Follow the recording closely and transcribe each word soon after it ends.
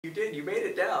You did. You made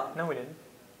it down. No, we didn't.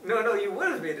 No, you would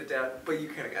have made it down, but you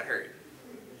kind of got hurt.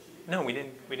 No, we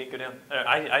didn't. We didn't go down.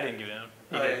 I didn't go down.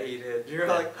 Yeah, you did. You're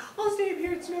like, I'll stay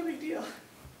here. It's no big deal.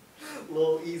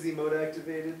 Little easy mode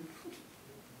activated.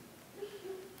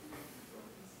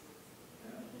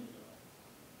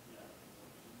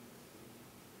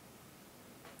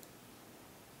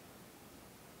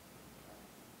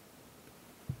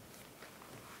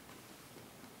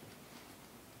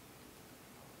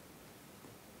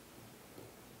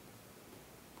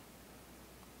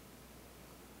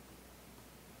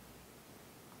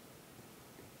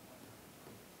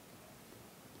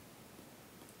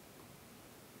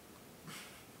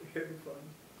 Having fun.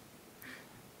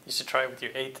 You should try it with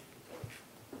your 8.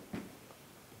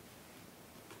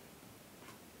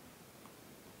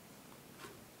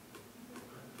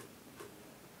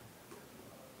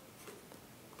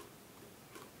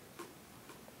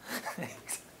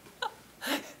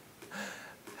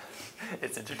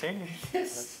 It's entertaining.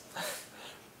 Yes.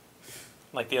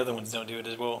 Like the other ones don't do it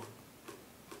as well.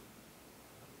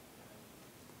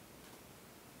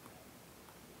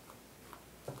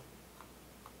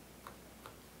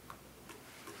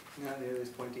 Not nearly as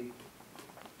pointy.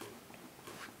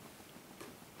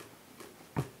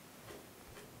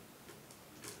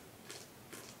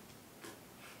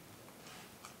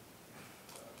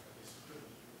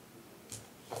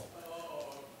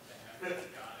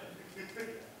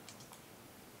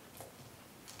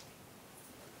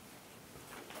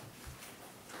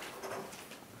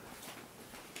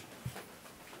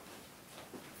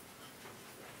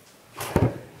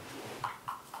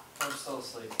 I'm still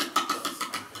asleep.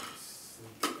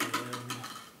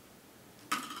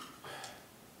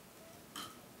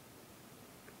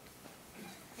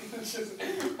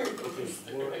 Okay,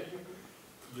 what,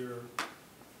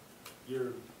 you're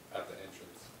At the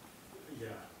entrance. yeah,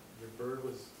 your bird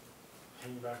was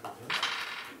hanging back with him?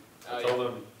 I told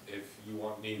him if you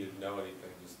want me to know anything,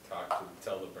 just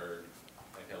tell the bird,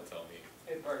 and he'll tell me.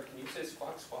 Hey bird, can you say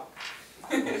squawk squawk?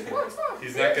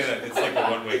 He's not gonna, it's like a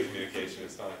one-way communication,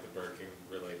 it's not like the bird can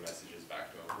relay messages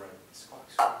back to him. Right. Squawk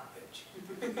squawk,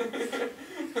 bitch.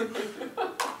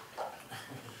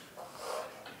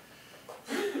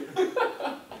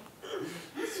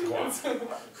 Squawk.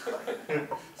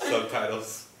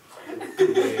 Subtitles.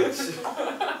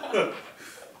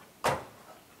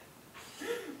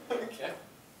 Okay.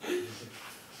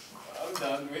 I'm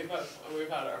done. We've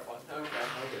had our fun. Okay.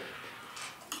 Okay.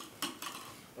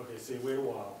 Okay, so you wait a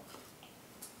while,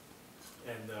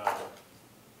 and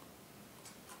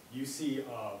you see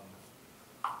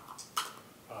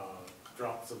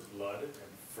drops of blood and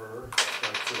fur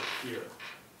start to appear.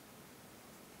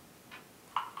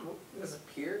 This is a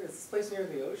pier? Is this place near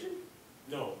the ocean?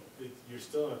 No, you're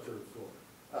still on the third floor.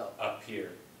 Oh. Up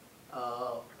here.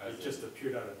 Oh. It just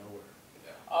appeared out of nowhere.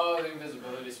 Oh, the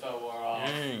invisibility spell wore off.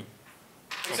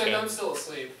 Except Okay. I'm still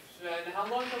asleep. And how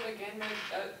long till the game made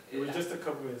that? It was just a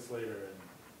couple minutes later,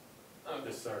 and Okay.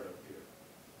 it started to appear.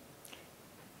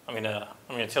 I'm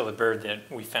gonna tell the bird that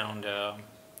we found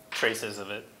traces of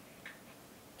it.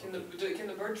 Can the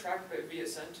bird track via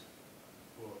scent?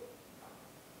 Well,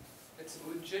 It's a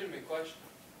legitimate question.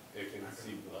 It can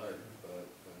see blood, but I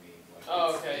mean, like.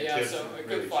 Oh, okay, yeah, tips so isn't it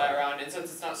really could fly sharp. around, and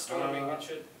since it's not storming, it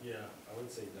should. yeah, I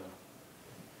would say no.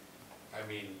 I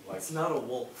mean, like. It's not a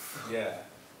wolf. Yeah.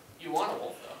 You want a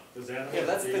wolf, though. Does animal Yeah,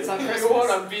 that's data- on You Christmas.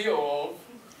 want to be a wolf.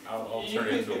 I'll turn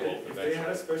into a wolf If they had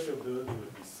a eventually. special ability, it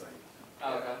would be sight.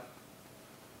 Oh, okay.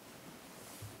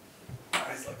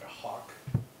 Eyes like a hawk.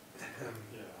 Yeah.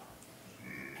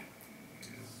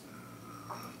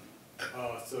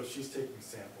 So she's taking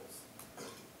samples.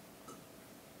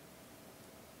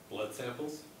 Blood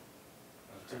samples?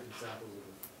 She's taking samples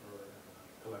of the fur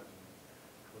and collecting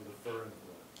of the fur and the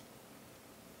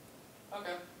blood.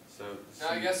 Okay. So. Now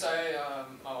I guess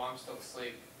I'm still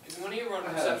asleep. Can one of you run a I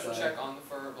had perception outside. check on the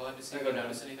fur or blood to see if I you go down.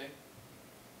 notice anything?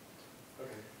 Okay.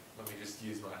 Let me just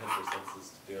use my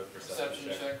hypersenses to do a perception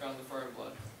check. Check on the fur and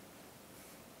blood.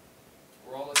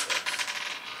 Roll a 6.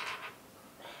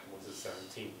 Was it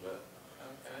 17, but.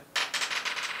 Okay.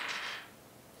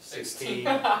 16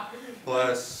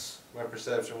 plus my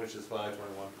perception, which is 5,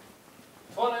 21.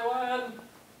 21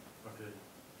 Okay.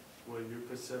 Well, your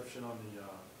perception on the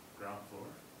ground floor?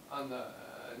 on the.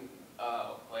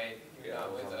 Wait. You're Yeah, I not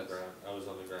was with on the us. ground. I was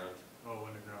on the ground. Oh,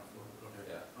 on the ground floor. Okay.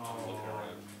 Yeah. I'm looking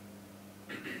around.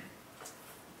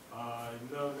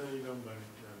 No, you don't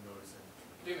notice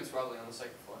anything. Demon's probably on the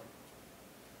second floor.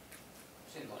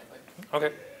 Seems likely.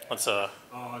 Okay. Let's The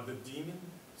demon.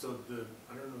 So I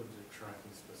don't know if you're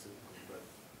tracking specifically, but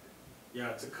yeah,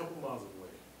 it's a couple miles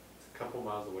away. It's a couple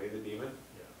miles away, the demon.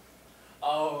 Yeah.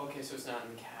 Oh, okay, so it's not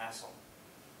in the castle.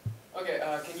 Okay,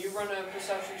 can you run a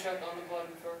perception check on the blood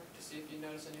and fur to see if you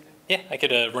notice anything? Yeah, I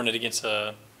could run it against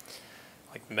like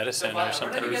medicine The vial. or Run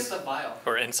something. it against the vial.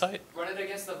 Or insight? Run it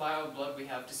against the vial of blood we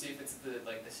have to see if it's the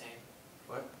same.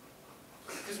 What?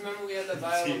 Because remember we had the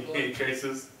vial of blood. He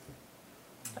traces.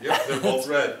 Yep, they're both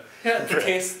red. Yeah, the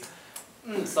taste.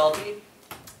 Salty.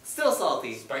 Still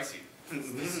salty. Spicy.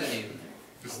 It's the same.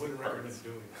 I wouldn't recommend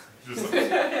doing that. Just like,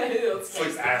 It's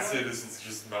it's like acid, it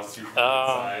just melts you from the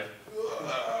Oh. inside.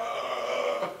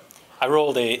 I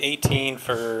rolled a 18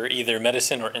 for either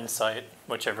medicine or insight,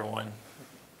 whichever one.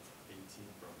 18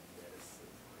 from medicine.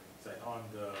 It's like on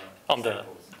the On the-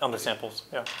 samples. On the samples,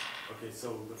 yeah. Okay,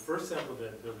 so the first sample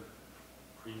that the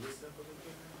previous sample that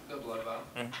you The blood vial.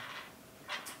 Mm.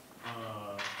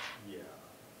 yeah.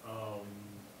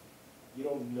 You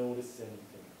don't notice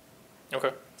anything.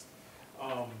 Okay.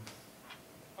 How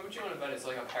much you want to bet it's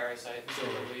like a parasite? If you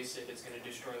release it, it's going to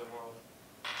destroy the world.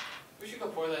 We should go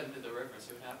pour that into the river and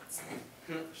see what happens.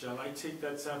 Shall I take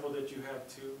that sample that you have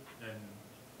too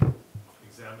and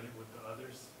examine it with the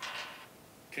others?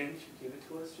 Can't you give it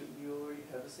to us? Shouldn't you already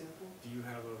have a sample? Do you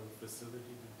have a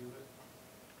facility to do it?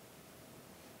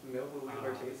 No, but we have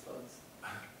our taste buds.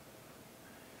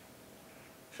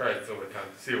 Try it over time,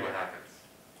 see what happens.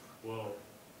 Well,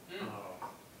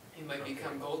 He might Okay.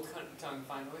 become gold tongue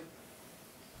finally.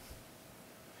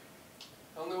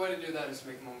 The only way to do that is to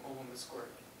make a woman squirt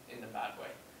in the bad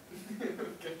way.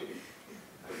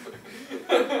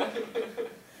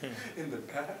 In the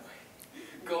bad way.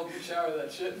 Golden shower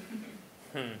that shit.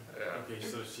 Hmm. Yeah. okay,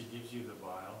 so she gives you the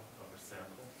vial of a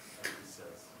sample and she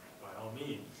says, by all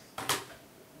means,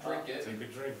 Drink it. take a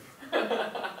drink.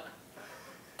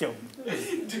 Go.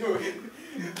 Do it.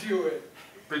 Do it.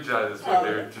 Big job this one,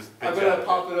 dude. Just big I'm job. gonna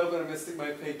pop it open and I'm gonna stick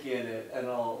my pinky in it and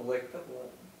I'll lick the blood.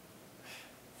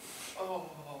 Oh.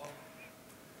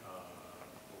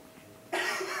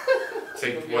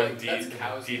 Take It'll be one like, that's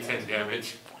cow's D10 blood.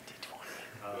 damage.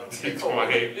 Okay, Take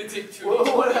 20. It take 2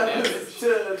 What damage. happens to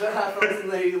the half elves when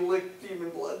they lick demon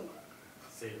blood?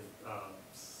 save,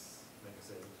 make a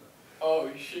saving throw. Oh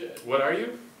shit. What are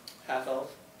you? Half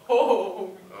elf.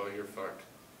 Oh, Oh, you're fucked.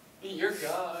 you're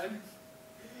God.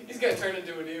 He's gonna turn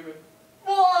into a demon.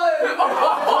 What?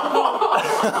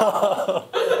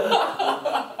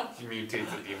 He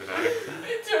mutates a demon addict.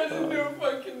 He turns into a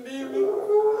fucking demon.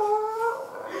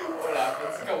 What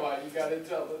happens? Come on, you gotta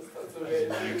tell us. That's amazing.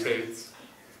 Mutates.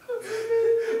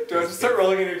 Do I have to start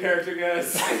rolling a new character,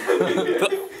 guys? Do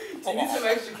you need some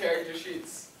extra character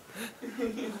sheets?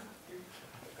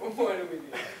 What do we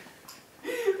need?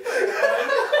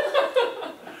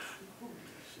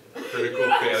 Critical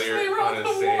failure Actually, on a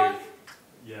save.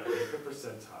 Yeah, make a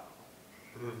percentile.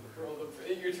 Roll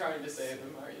the, you're trying to save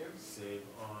them, are you? Save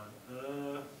on,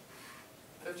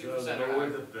 50% the or lower higher.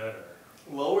 the better.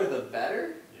 Lower the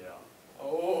better? Yeah.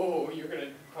 Oh, you're gonna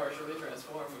partially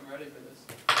transform. I'm ready for this.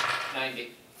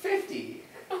 90. 50.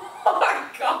 I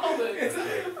called it. It's,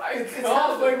 I it's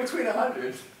called halfway it. between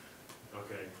 100.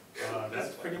 Okay,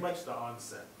 that's pretty much the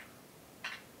onset.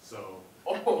 So,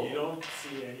 Oh. you don't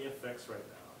see any effects right now.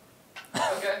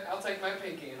 Okay, I'll take my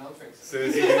pinky and I'll drink As some. soon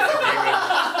as he meets the demon,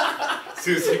 as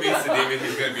soon as he meets the demon,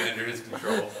 he's gonna be under his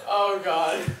control. Oh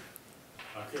god.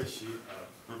 Okay, she,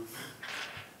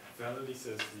 Felony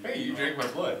says to you. Hey, you drank my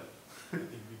blood. I think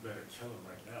we better kill him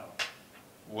right now.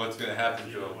 What's gonna happen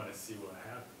You to don't him? wanna see what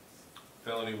happens.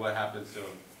 Felony, what happens to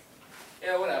him?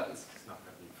 Yeah, what happens? It's not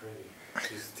gonna be pretty.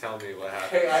 Just tell me what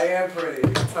happens. Hey, I am pretty.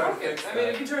 It's hard to Okay, fix I mean,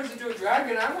 that. if he turns into a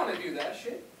dragon, I want to do that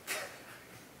shit.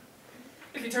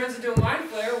 If he turns into a mind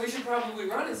flayer, we should probably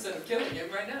run instead of killing him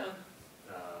right now.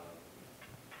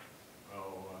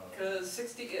 Cause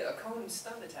 60, a cone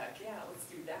stun attack, yeah, let's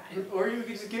do that. Or you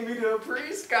could just give me to a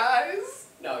priest, guys.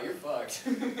 No, you're fucked.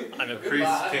 I'm a Priest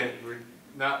Goodbye. can't, we're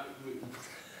not,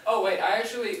 Oh wait, I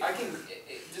can,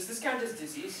 does this count as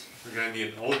disease? we're gonna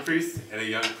need an old priest and a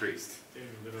young priest. In the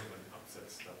middle of an upset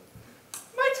stomach.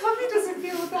 My tummy doesn't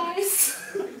feel nice.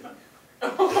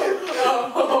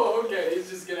 Oh, okay, he's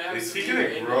just gonna have Is he severe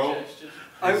gonna grow? indigestion.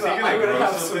 I'm Is he gonna gonna grow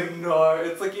have something? some gnar.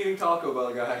 It's like eating Taco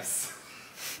Bell, guys.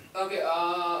 Okay,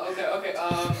 okay,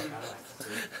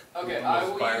 I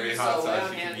Most will fiery use hot lay sauce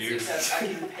on you can hands use. because I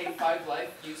can pay 5 life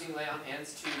using lay on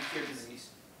hands to cure disease.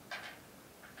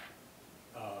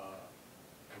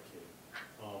 Okay,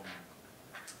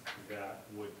 that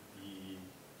would be,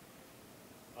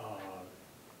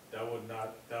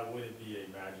 that wouldn't be a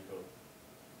magical,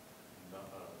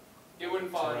 It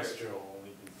wouldn't fall under. terrestrial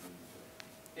only disease,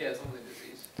 Yeah, it's only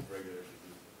disease. regular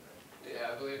disease, right?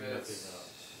 Yeah, I believe Nothing, it's.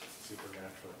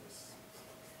 supernatural.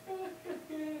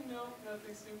 No,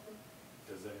 nothing super.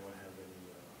 Does anyone have any,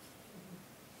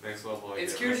 Next level, I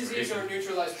It's get cure disease or restoration.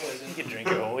 neutralize poison. You can drink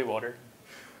your holy water.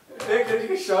 Nick, did you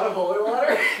take a shot of holy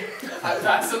water? I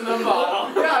pass him the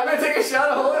bottle. Yeah, I'm gonna take a shot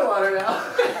of holy water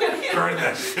now. Burn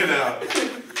that shit out.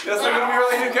 Guess I'm gonna be a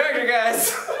really new character,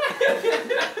 guys.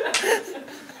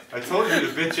 I told you to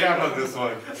bitch out on this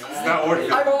one. It's not worth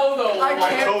it. I Roll the I wall.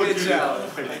 can't told you bitch to. out.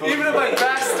 I told Even you if my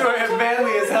backstory is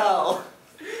manly as hell.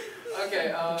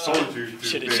 Okay, I told you to.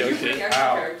 Should've bitch. Did you choked bring it. extra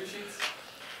Ow. character sheets?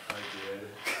 I did.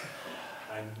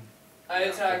 I'm. I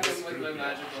attacked him with my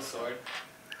magical sword.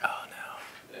 Oh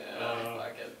no. Yeah,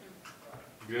 fuck it.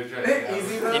 You gonna try to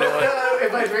Easy stab though. You know what?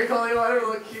 If I drink holy water,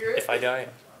 will it cure it? If I die,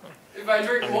 If I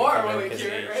drink I'm more, gonna come will out it as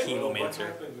cure a it, right? he- What Hemomancer.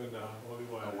 happens when holy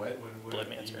water? A what? When Blood a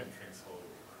mancer. demon drinks holy?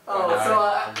 Oh, so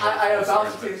I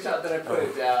about to take a shot, then I put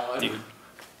it down. dude. Okay,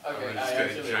 I'm I just gonna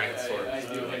actually, giant sword. I do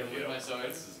hit him Yeah. with my sword.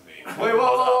 This is me. Wait,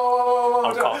 whoa,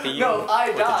 I'll no. copy you No, I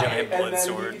with a die, giant blood and then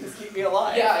sword. you just keep me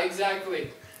alive. Yeah,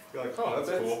 exactly. You're like, oh,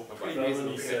 that's cool. pretty Okay.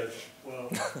 Felony reasonable. says, well,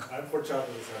 I'm for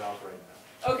chopping his head off right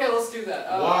now. Okay, let's do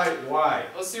that. Why?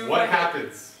 Let's see What I get.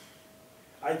 happens?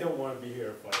 I don't want to be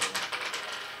here fighting.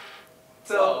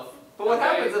 So, but what Okay,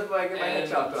 happens if I get my head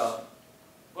and- chopped off?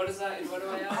 What is that? What do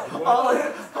I have?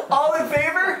 All in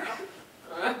favor?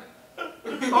 Huh?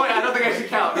 Oh yeah, I don't think I should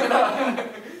count.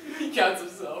 He counts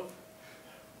himself.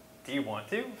 Do you want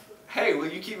to? Hey, will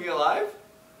you keep me alive?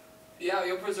 Yeah,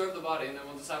 you'll preserve the body, and then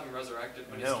we'll just have him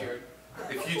resurrected when No. he's cured.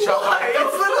 If you chop Why?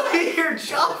 It's literally your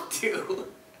job to.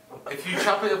 if you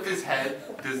chop up his head,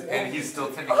 and he's still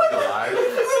technically alive,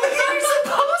 You're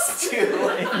supposed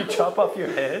to. If you chop off your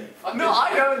head? No,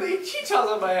 I don't. She chops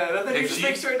on my head. I think you if, just she,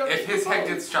 make sure I don't if get his head bones.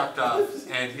 gets chopped off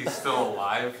and he's still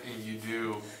alive, and you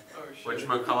do Oh shit.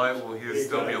 whatchamacallit, will he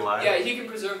still be alive? Yeah, he can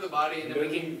preserve the body, and then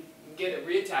we can get it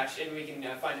reattached, and we can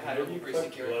find a Maybe Hyrule you priest to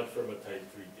collect cure it. blood from a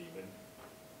type 3 demon.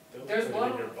 Don't There's put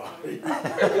one. it in your body.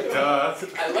 Duh.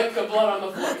 I lick the blood on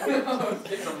the floor.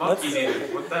 It's a monkey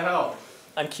demon. What the hell?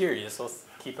 I'm curious. Let's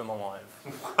keep him alive.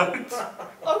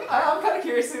 Okay, I'm kind of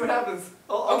curious to see what happens.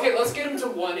 Okay, let's get him to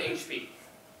 1 HP.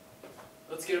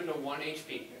 Let's get him to 1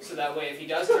 HP. So that way, if he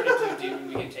does turn into a demon,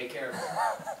 we can take care of him.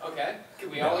 Okay?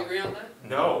 Can we all agree on that?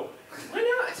 No. Why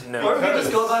not? No. Or we can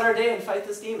just go about our day and fight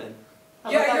this demon. How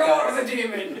about Yeah, that, you're guys? more of a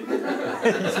demon.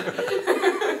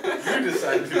 You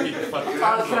decide to be the fucking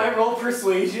Can I roll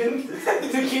persuasion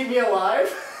to keep me alive?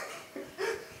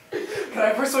 Can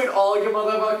I persuade all of you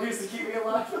motherfuckers to keep me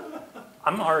alive?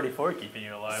 I'm already for keeping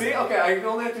you alive. See, okay, I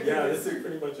only have to do Yeah, this. this is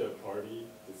pretty much a party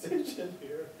decision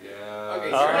here. Yeah.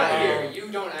 Okay, so you're not Oh. here.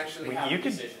 You don't actually Well, have you a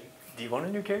could- decision. Do you want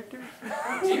a new character?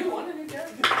 Do you want a new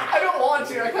character? I don't want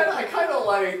to. I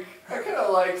kind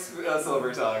of like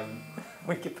Silver Tongue.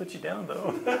 We could put you down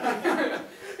though.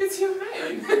 It's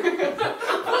humane.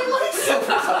 I like Silver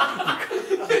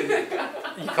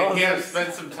Tongue. You Can call he him have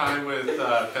spent some time with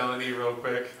Felony real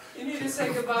quick? You need to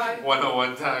say goodbye.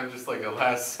 101 time, just like a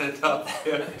last send off.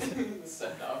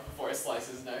 Send off before I slice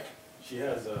his neck. She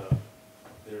has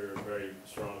their very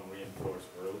strong reinforced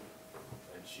rope,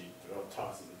 and she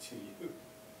tosses it to you.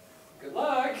 Good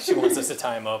luck. She wants us to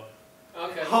tie him up.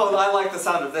 Okay. Oh, I like the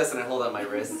sound of this, and I hold out my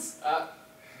wrists.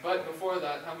 But before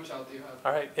that, how much health do you have?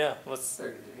 All right, yeah. Let's.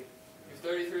 33. You're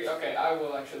 33? Okay, I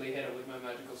will actually hit him with my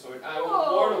magical sword. I will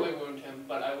Whoa. mortally wound him,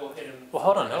 but I will hit him. Well,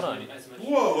 hold on, as hold on. many- as much.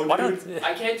 Whoa, Why dude. don't?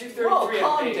 I can't do 33 Whoa, at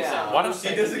calm pace. down. Why don't-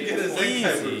 He doesn't get his Easy.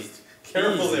 leg boost.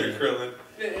 Careful Easy. there,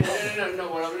 Krillin. No.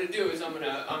 What I'm gonna do is I'm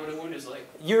gonna wound his leg.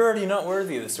 You're already not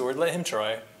worthy of the sword. Let him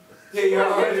try. Yeah, you're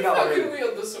Why already you got fucking my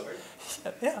wield the sword.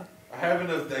 Yeah. I have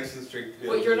enough dex and strength to be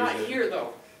Well, able you're to not use it. here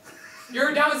though.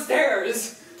 You're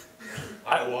downstairs.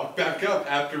 I walked back up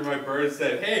after my bird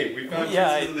said, "Hey, we found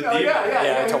Yeah, pieces of the Oh, demon." yeah, Yeah,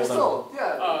 I you're told him. sold.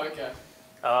 Yeah. Oh,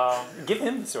 okay. Give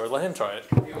him the sword. Let him try it.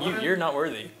 You want it? You're not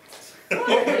worthy.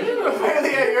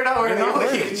 Apparently, yeah, you're not worthy. You're not Only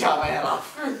worthy. you can chop my head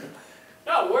off.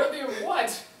 No, worthy of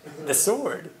what? The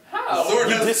sword. How? The sword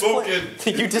You has display-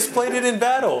 spoken. You displayed it in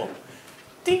battle.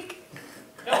 Dink.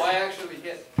 No, I actually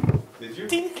hit. Did you?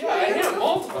 Dink. Yeah, I hit him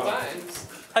multiple times.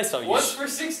 I saw you. Once for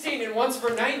 16 and once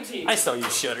for 19. I saw you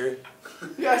shudder.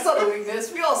 Yeah, I saw the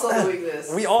weakness. We all saw the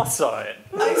weakness. We all saw it.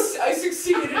 I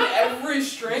succeeded in every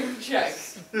strength check.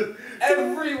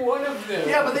 Every one of them.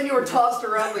 Yeah, but then you were tossed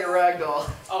around like a ragdoll.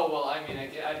 Oh, well, I mean,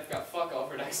 I've got fuck all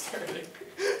for dexterity.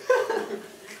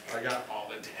 I got all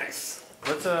the dex.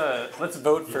 Let's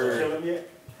vote Did you for kill him yet?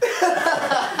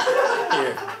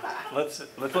 here. Let's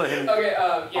let him. Okay,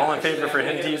 yeah. All in actually, favor I'm for gonna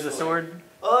him hit to him use the with sword.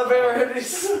 All in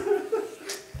favor?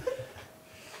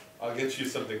 I'll get you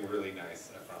something really nice,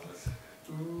 I promise.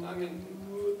 I mean,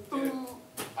 dude,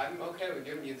 I'm okay with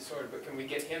giving you the sword, but can we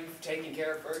get him taken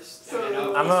care of first? And then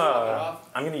I'll swap it off?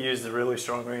 I'm gonna use the really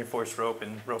strong reinforced rope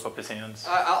and rope up his hands.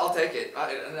 I'll take it.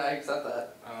 I accept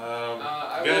that.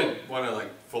 I I'm gonna will. want to like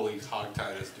fully hog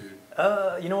tie this dude.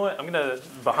 You know what? I'm gonna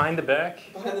behind the back,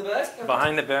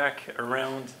 Behind the back?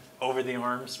 around, over the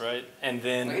arms, right, and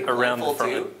then Wait, around the blindfold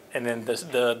front, too? and then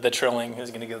the trilling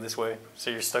is gonna go this way, so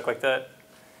you're stuck like that,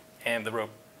 and the rope.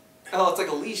 Oh, it's like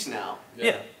a leash now.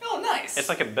 Yeah, Oh, nice. it's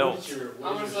like a What belt. is your, How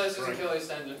what much is your does strength? Achilles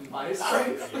tendon? My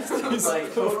strength is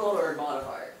like total or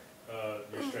modifier.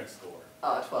 Your strength score.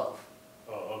 12.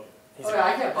 Oh, okay. He's Oh, yeah,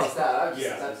 I can't bust that. I'm just,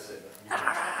 Yeah. that's You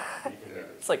can make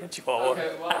it. It's like a chihuahua.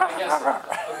 Okay, well, I guess.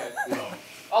 Okay. No.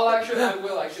 I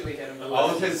will actually hit him with All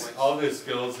of lesser his points. all of his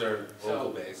skills are So- local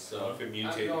based, so if it I'm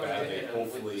mutated going to badly, hit him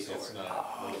with hopefully the it's sword.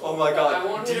 not. Oh my I god.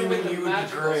 won't hit him with the Demon, you would be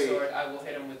magical great. sword. I will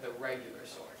hit him with the regular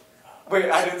sword. Wait,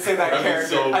 I didn't say that That'd be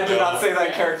character. so I did not dumb. say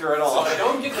that character at So all. I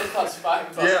don't get the +5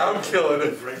 buff. Yeah, I'm killing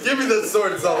it. Give me the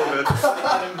sword, Sullivan.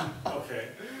 Okay.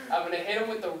 I'm gonna hit him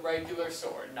with the regular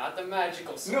sword, not the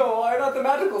magical sword. No, why not the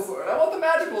magical sword? I want the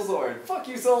magical sword. Fuck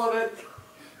you, Sullivan.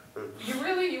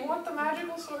 You want the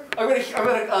magical sword? I'm gonna just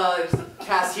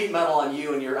cast heat metal on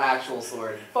you and your actual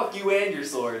sword. Fuck you and your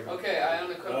sword. Okay, I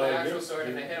unequip my you- actual sword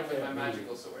and I hit him with my you-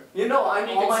 magical sword. You know, He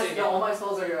can say no. all my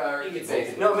spells are He can heat say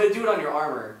based. no. No, but do it on your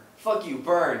armor. Fuck you,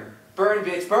 burn. Burn,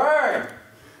 bitch, burn!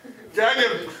 Gag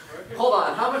him! Hold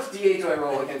on, how much D8 do I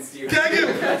roll against you? Gag him!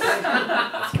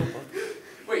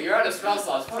 Wait, you're out of spell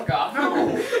slots. Fuck off.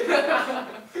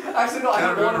 Actually, no, I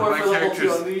have Can't one remember, more my for level 2.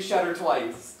 character's- I'm gonna shatter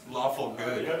twice. Lawful You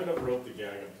good. have enough rope to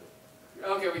gag him.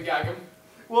 Okay, we got him.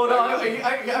 Well, no,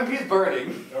 he's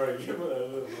burning. Alright, give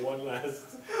him one last.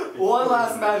 One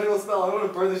last magical spell. I want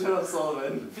to burn the shit out of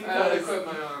Sullivan. I Because unequip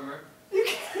my armor.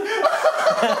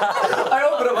 I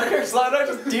open up my character slot and I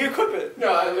just de-equip it.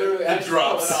 No, I literally I It just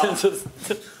drops. pull it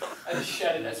off. I just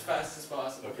shed it as fast as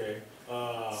possible. Okay.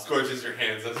 Scorches your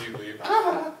hands as you leave.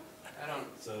 I don't.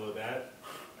 So that.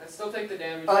 I still take the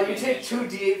damage. You take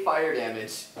 2d8 fire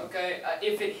damage. Okay,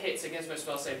 if it hits against my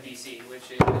spell save DC,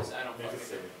 which is I don't Make fucking it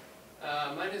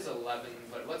save. Mine is 11,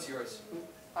 but what's yours?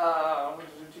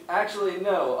 Actually,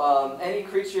 no. Any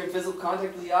creature in physical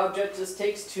contact with the object just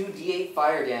takes 2d8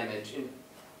 fire damage.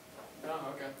 Oh,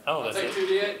 okay. Oh, I'll that's take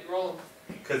it. 2d8. Roll 'em.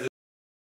 Because